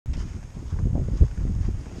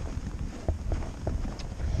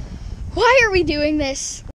Why are we doing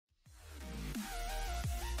this?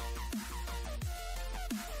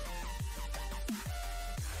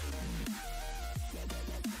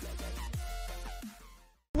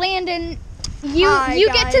 Landon, you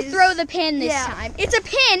get to throw the pin this time. It's a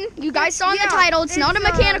pin. You guys saw in the title. It's not a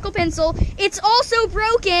mechanical pencil. It's also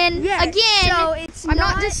broken. Again, so it's I'm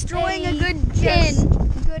not destroying a good pin.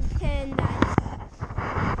 Good pin.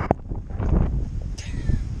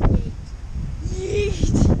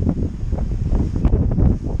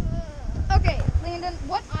 Okay, Landon,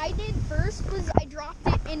 what I did first was I dropped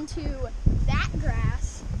it into that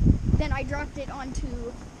grass. Then I dropped it onto...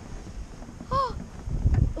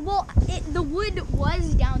 well, the wood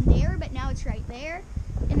was down there, but now it's right there.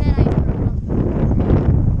 And then I threw it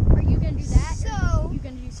on the... Are you going to do that? So... Or are you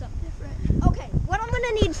going to do something different? Okay, what I'm going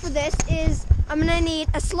to need for this is I'm going to need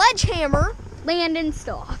a sledgehammer. Landon,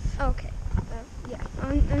 stop. Okay. Yeah,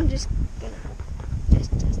 I'm just going to...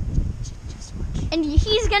 Just watch. And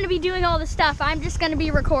he's going to be doing all the stuff. I'm just going to be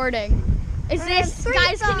recording. Is this...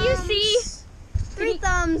 Guys, thumbs. Can you see? 3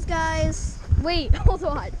 thumbs, guys. Wait, hold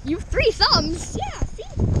on. You have 3 thumbs? Yeah, see?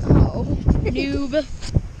 Oh, noob.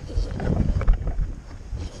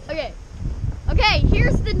 Okay. Okay,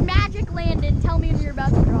 here's the magic Landon. Tell me when you're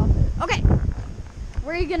about to drop it. Okay.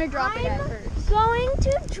 Where are you going to drop it at first? Going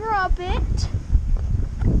to drop it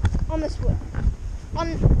on this wood.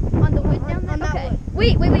 On the wood down there? On that wood.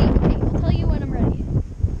 Wait. Okay, I'll tell you when I'm ready.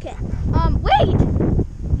 Okay. Wait!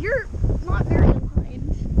 You're not very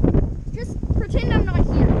aligned. Just pretend I'm not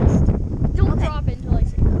here. Just don't drop it until I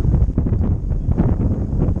say go.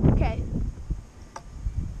 Okay.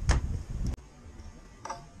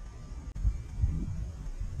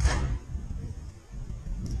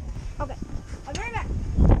 Okay. I'll be right back.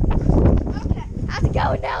 Okay. How's it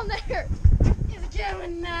going down there? It's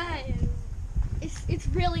going nice. It's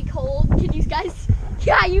really cold. Can you guys...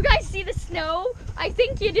 Yeah, you guys see the snow? I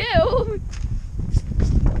think you do.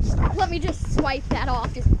 Let me just swipe that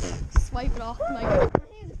off. Just swipe it off. My hands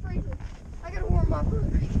are freezing. I gotta warm up.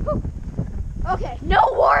 Okay. No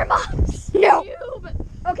warm-ups. No. Noob.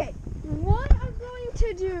 Okay. What I'm going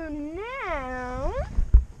to do now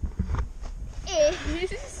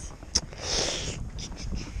is...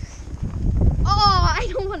 Oh, I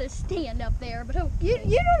don't want to stand up there, but okay. you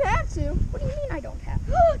don't have to. What do you mean I don't have?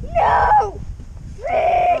 No!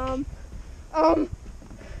 Frick! Oh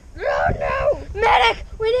no! Medic!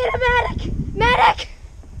 We need a medic! Medic!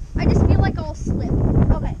 I just feel like I'll slip.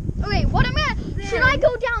 Okay. Okay, what am I... Should I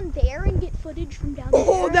go down there and get footage from down there?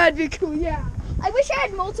 Oh, that'd be cool, yeah. I wish I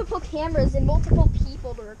had multiple cameras and multiple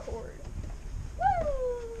people to record. Woo!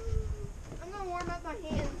 I'm gonna warm up my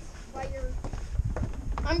hands while you're...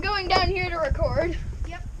 I'm going down here to record.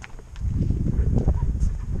 Yep.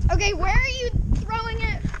 Okay, where are you throwing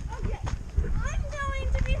it? Okay. I'm going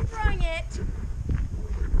to be throwing it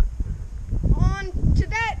onto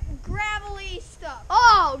that gravelly stuff.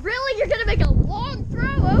 Oh, really? You're gonna make a long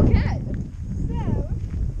throw? Okay. So,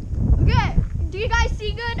 Okay. Do you guys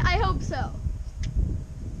see good? I hope so.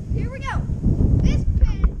 here we go. This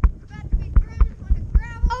pin is about to be thrown onto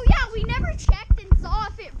gravel. Oh yeah, we never checked and saw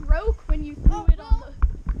if it broke when you threw it on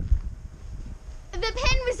the... The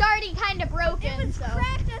pin was already kind of broken, It was so...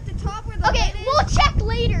 cracked at the top where the Okay, lid is. we'll check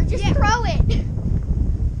later. Just throw it.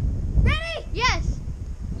 Ready? Yes.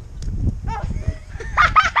 Oh.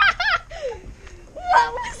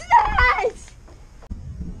 What was that?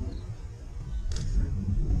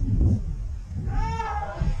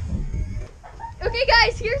 Okay,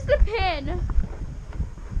 guys, here's the pin.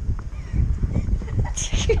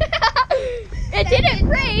 It didn't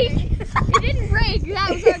break. It didn't break. That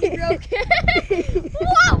was already broken.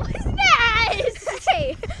 What was that?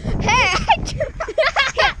 Hey,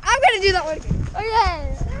 I'm gonna do that one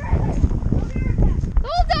again. Okay.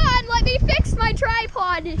 Hold on. Let me fix my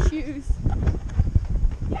tripod issues.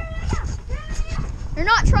 They're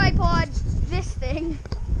not tripod. This thing.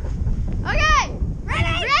 Okay.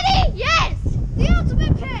 Ready? Ready? Yes. The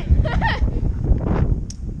ultimate pin.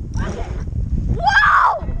 Okay.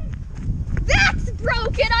 Whoa! That's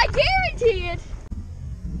broken, I guarantee it.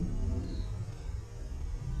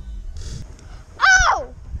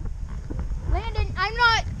 Oh! Landon,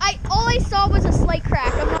 all I saw was a slight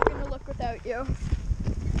crack. I'm not gonna look without you.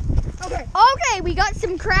 Okay. Okay, we got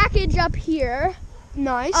some crackage up here.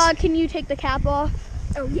 Nice. Can you take the cap off?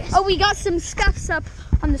 Oh, yes. Oh, we got some scuffs up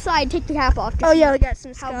on the side. Take the cap off. Oh, yeah, we got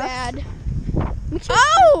some How scuffs. bad?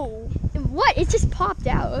 Oh! What? It just popped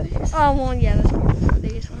out. Oh, well, yeah, that's one of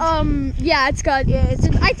these ones. Yeah, it's got. Yeah,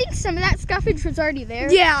 I think some of that scuffage was already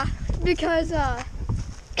there. Yeah, because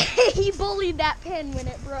He bullied that pin when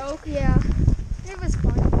it broke. yeah, it was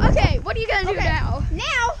fun. Okay, what are you gonna do now?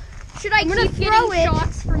 Now, Should I keep getting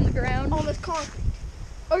shots from the ground? All this concrete.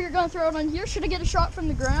 Oh, you're gonna throw it on here? Should I get a shot from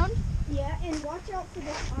the ground? Yeah, and watch out for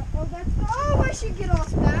this. Oh, that's. Oh, I should get off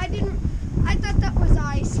that. I thought that was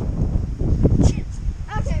ice.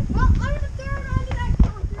 Okay, well, I'm gonna throw it onto that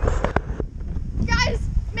concrete. Guys,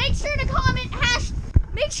 make sure to comment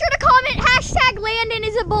hashtag Landon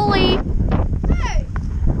is a bully. Hey.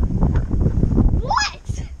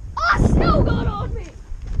 What? Oh, snow got on me.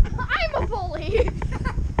 I'm a bully.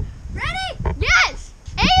 Ready? Yes.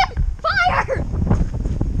 Aim. Fire.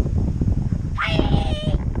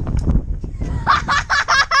 Hey.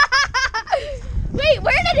 Wait,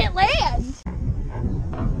 where did it land?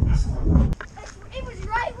 It was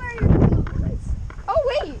right where your boat was. Oh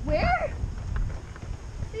wait, where?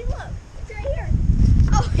 See, look, it's right here.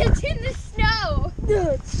 Oh, it's in the snow.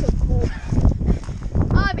 Ugh, it's so cold.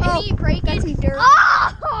 Any break that's in dirt.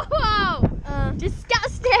 Oh,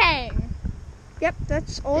 disgusting. Yep,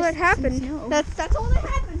 that's all that happened. Snow. That's all that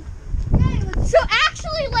happened. Okay, let's. So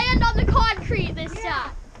actually land on the concrete this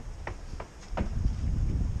time.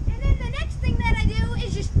 And then the next thing that I do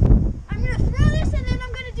is just, I'm gonna throw this and then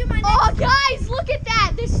I'm gonna do my next. Oh guys, look at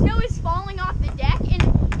that. The snow is falling off the deck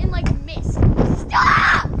in like mist.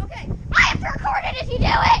 Stop! Okay. I have to record it if you do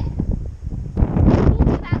it. We'll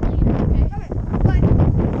do that later, okay? Okay, but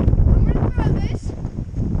I'm gonna throw this.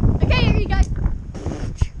 Okay, here you guys.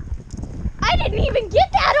 I didn't even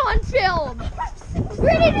get that on film.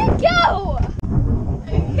 Where did it go?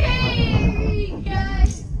 Okay, here you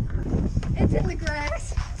guys. It's in the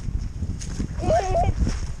grass. Where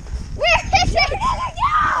is it?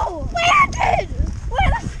 Go! Landon! Where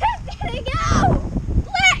the heck did it go?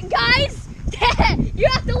 Guys, you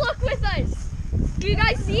have to look with us. Do you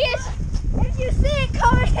guys see it? If you see it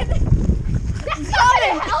coming, That's not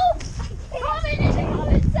gonna help. Comment in the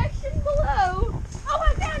comment section below. oh,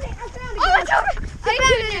 I found it! I found it! Oh, it's over. I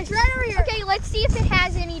found it! It's right over here. Okay, let's see if it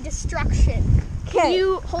has any destruction. Can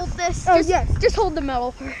you hold this? Oh, yes. Just hold the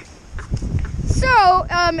metal part. So,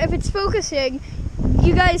 if it's focusing,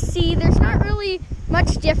 you guys see there's not really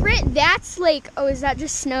much different. That's like, oh, is that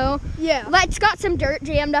just snow? Yeah. It's got some dirt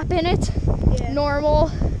jammed up in it. Yeah.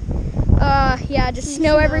 Normal. Yeah, just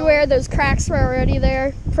snow everywhere. Those cracks were already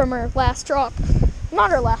there from our last drop.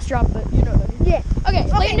 Not our last drop, but you know what I mean. Yeah. Okay,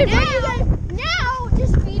 Landon, now, now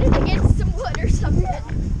just beat it against some wood or something.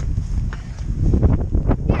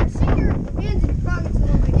 here, stick your hands in your pockets a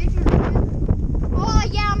little bit. Get your hands. Oh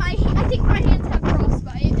yeah, I think my hands have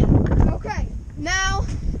frostbite. Okay. Now,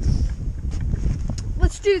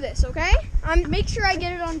 let's do this, okay? Make sure I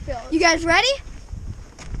get it on film. You guys ready?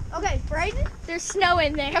 Okay, Brayden, There's snow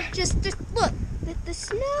in there. just look. The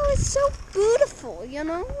snow is so beautiful, you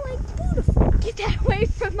know? Like, beautiful. Get that away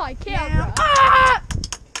from my camera. Now, ah!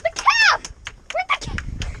 The cap! Where'd the cap?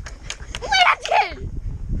 Landon!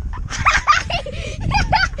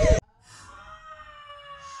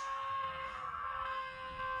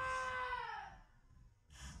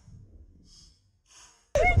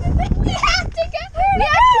 We have to go.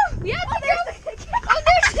 We have to go. Oh,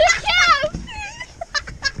 there's the cap!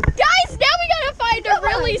 Guys, now we gotta find a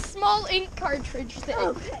really small ink cartridge thing.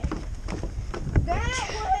 Okay. That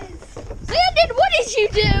was... Landon, what did you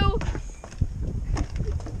do?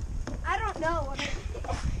 I don't know.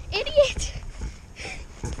 Idiot.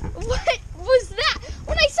 What was that?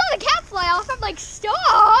 When I saw the cap fly off, I'm like, stop.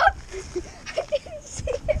 I didn't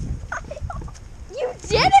see it fly off. You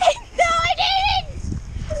didn't? No, I didn't.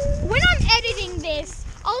 When I'm editing this,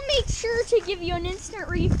 I'll make sure to give you an instant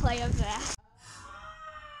replay of that.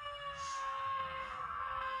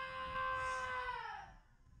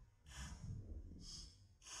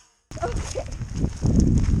 Okay.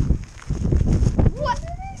 What?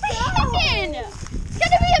 Landon! It's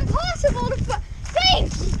gonna be impossible to find.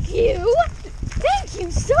 Thank you! Thank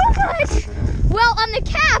you so much! Well, on the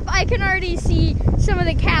cap, I can already see some of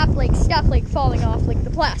the cap, like, stuff, like, falling off, like, the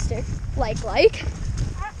plastic. Like.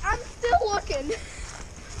 I'm still looking.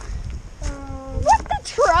 What, the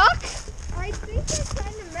truck? I think I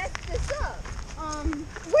kind of messed this up.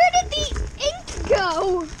 Where did the ink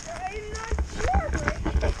go? I'm not sure.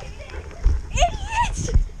 Idiot!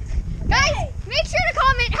 Guys, make sure to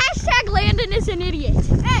comment hashtag Landon is an idiot.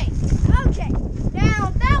 Hey, okay.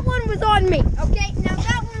 Now, that one was on me, okay? Now,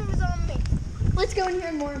 that one was on me. Let's go and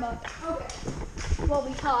hear more about that. Okay. While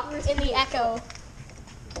we talk in the echo.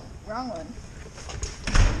 Wrong one.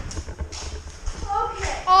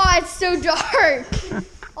 Okay. Oh, it's so dark.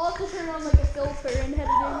 I'll have to turn on like a filter and head it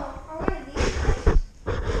Are one of these?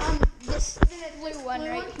 in. This blue one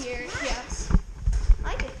right here. Yes.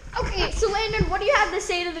 I did. Okay, so Landon, what do you have to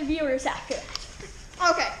say to the viewers after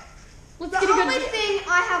that? Okay. Let's The get a good only view. thing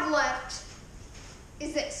I have left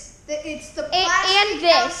is this. It's the plastic and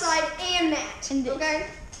this. outside and that. And this. Okay?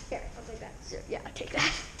 Here, I'll take that. Yeah, I'll take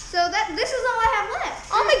that. So this is all I have left.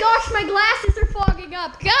 Oh my gosh, my glasses are fogging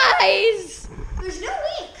up. Guys! There's no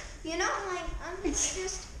link. You know, like, I'm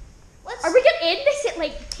just... Are we gonna end this at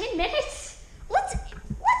like 10 minutes? Let's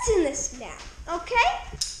end this now,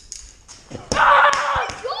 okay? Oh my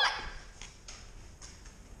god!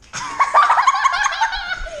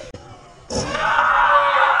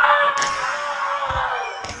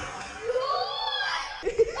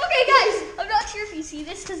 Okay guys, I'm not sure if you see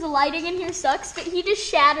this because the lighting in here sucks, but he just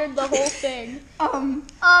shattered the whole thing.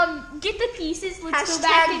 Get the pieces, let's go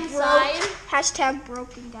back inside. Hashtag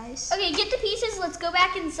broken, guys. Okay, get the pieces, let's go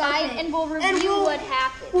back inside and we'll review what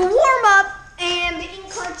happened. We'll warm up and the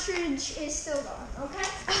ink cartridge is still gone, okay?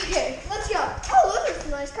 Okay, let's go. Oh, those are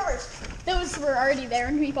some nice cars. Those were already there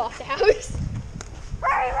when we bought the house.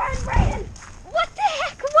 Ryan. What the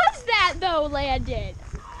heck was that though, Landon?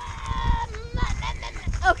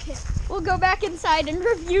 Okay, we'll go back inside and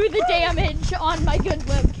review the damage on my good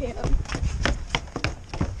webcam.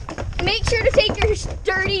 Make sure to take your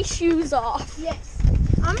dirty shoes off. Yes.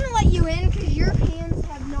 I'm going to let you in because your hands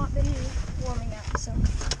have not been warming up, so.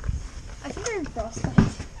 I think they're frostbite.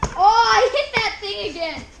 Oh, I hit that thing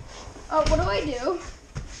again. Oh, what do I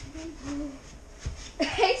do?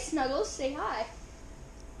 Hey, Snuggles, say hi.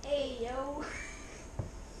 Hey, yo.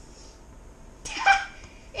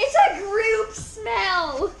 It's a group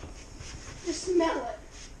smell. Just smell it.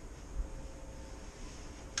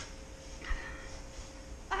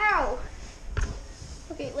 Ow.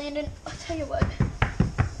 Okay, Landon, I'll tell you what.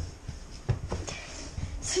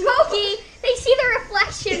 Smokey, they see the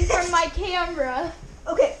reflection from my camera.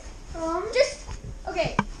 Okay.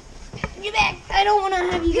 Okay. Get back. I don't want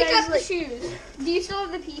to have you Pick guys up the shoes. Do you still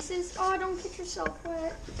have the pieces? Oh, don't get yourself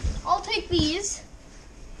wet. I'll take these.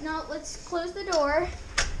 Now, let's close the door.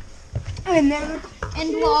 And then.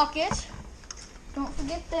 And lock it. Don't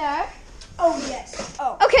forget that. Oh, yes.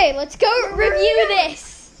 Oh. Okay, let's go review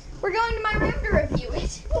this. We're going to my room to review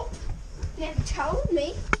it. You told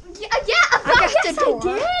me. Yeah, I got the door.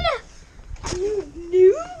 I did. You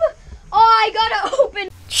noob. Oh, I gotta open.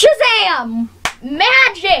 Shazam!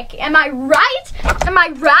 Magic! Am I right? Am I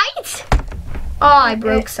right? Oh, I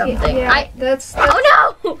broke something. Yeah, that's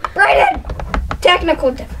Oh no! right in.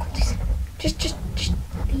 Technical difficulties. Just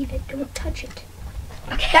leave it. Don't touch it.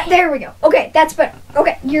 Okay. There we go. Okay, that's better.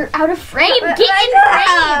 Okay. You're out of frame. Get in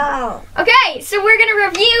frame. Okay, so we're gonna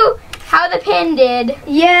review how the pin did.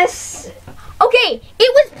 Yes. Okay,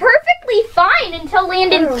 it was perfectly fine until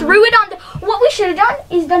Landon threw it on the... What we should have done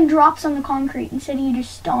is done drops on the concrete instead of you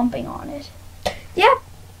just stomping on it. Yeah.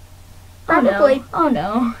 Probably. Oh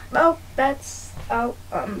no. Oh, that's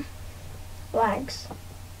lags.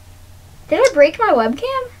 Did I break my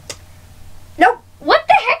webcam? Nope. What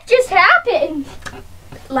the heck just happened?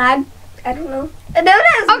 Lag. I don't know. No,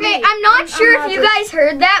 Okay, I'm not sure if you guys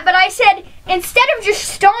heard that, but I said instead of just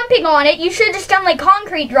stomping on it, you should have just done like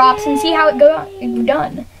concrete drops and see how it go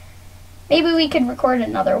done. Maybe we could record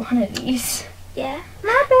another one of these. Yeah.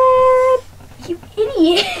 My bad. You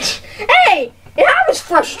idiot. Hey, I was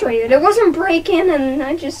frustrated. It wasn't breaking, and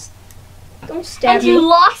I just don't stab And you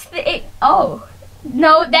lost the... Oh.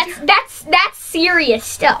 No, that's serious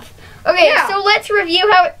stuff. Okay, Yeah. so let's review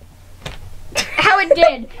how it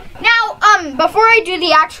did. Now, before I do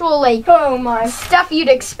the actual, like, Oh my. stuff you'd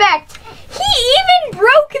expect, he even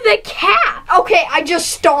broke the cap. Okay, I just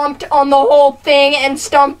stomped on the whole thing and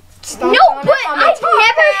stomped No, on but it on the I've top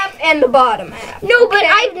never- half and the bottom half. No, but Okay?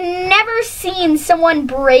 I've never seen someone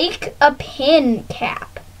break a pin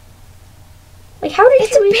cap. Like, how did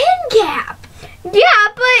It's a pin cap. Yeah,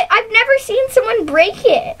 but I've never seen someone break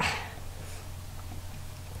it.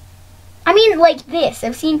 I mean, like this.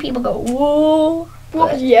 I've seen people go, whoa.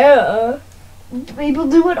 Well, yeah. People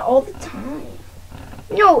do it all the time.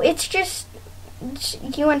 No, it's just,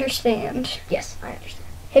 you understand. Yes, I understand.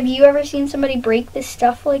 Have you ever seen somebody break this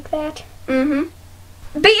stuff like that? Mm-hmm.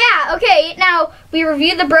 But yeah, okay, now we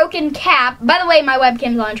reviewed the broken cap. By the way, my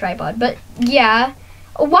webcam's on a tripod, but yeah.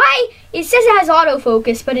 Why? It says it has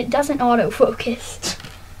autofocus, but it doesn't autofocus.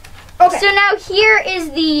 Okay. So now here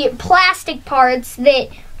is the plastic parts that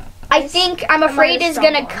I'm afraid is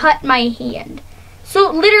going to cut my hand. So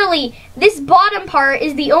literally, this bottom part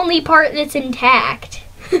is the only part that's intact.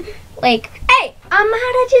 Like, Hey, I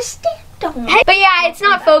might have just stepped on it. but yeah, it's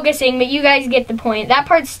not focusing, but you guys get the point. That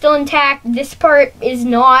part's still intact. This part is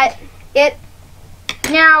not.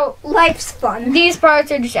 Now, Life's fun. these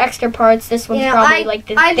parts are just extra parts. This one's probably like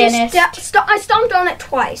the thinnest. I stomped on it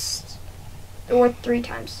twice. Or 3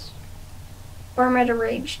 times. Or I might have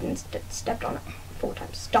raged and stepped on it 4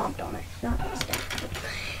 times. Stomped on it. Not stepped.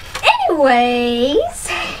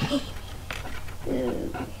 Anyways.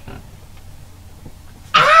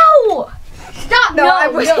 Ow! Stop! No, I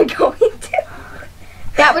wasn't going to.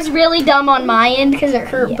 That was really dumb on my end because it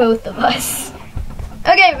hurt both of us.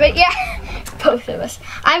 Okay, but yeah, both of us.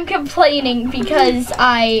 I'm complaining because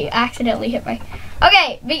I accidentally hit my...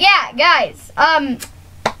 Okay, but yeah, guys, I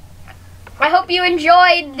hope you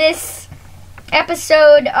enjoyed this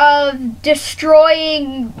episode of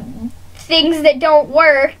destroying things that don't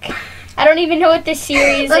work. I don't even know what this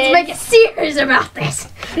series is. Let's make a series about this.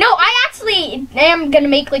 No, I actually am going to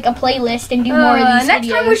make like a playlist and do more of these next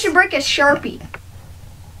videos. time we should break a Sharpie.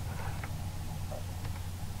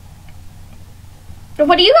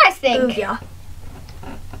 What do you guys think? Ooh, yeah.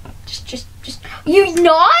 Just. You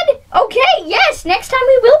nod? Okay, yes. Next time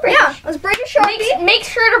we will break. Yeah, let's break a Sharpie. Make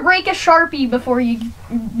sure to break a Sharpie before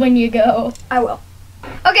when you go. I will.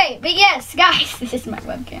 Okay, but yes, guys, this is my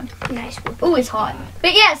webcam. Nice. Ooh, it's hot.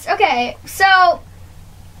 But yes, okay. So,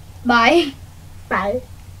 bye. Bye.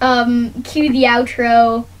 Cue the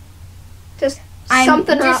outro. Just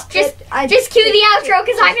Just cue the outro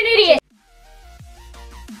because I'm an idiot.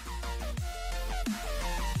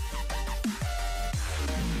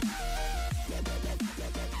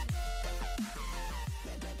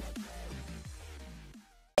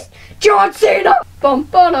 John Cena. Bum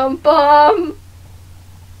bum bum.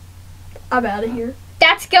 I'm out of here.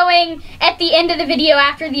 That's going at the end of the video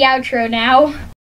after the outro now.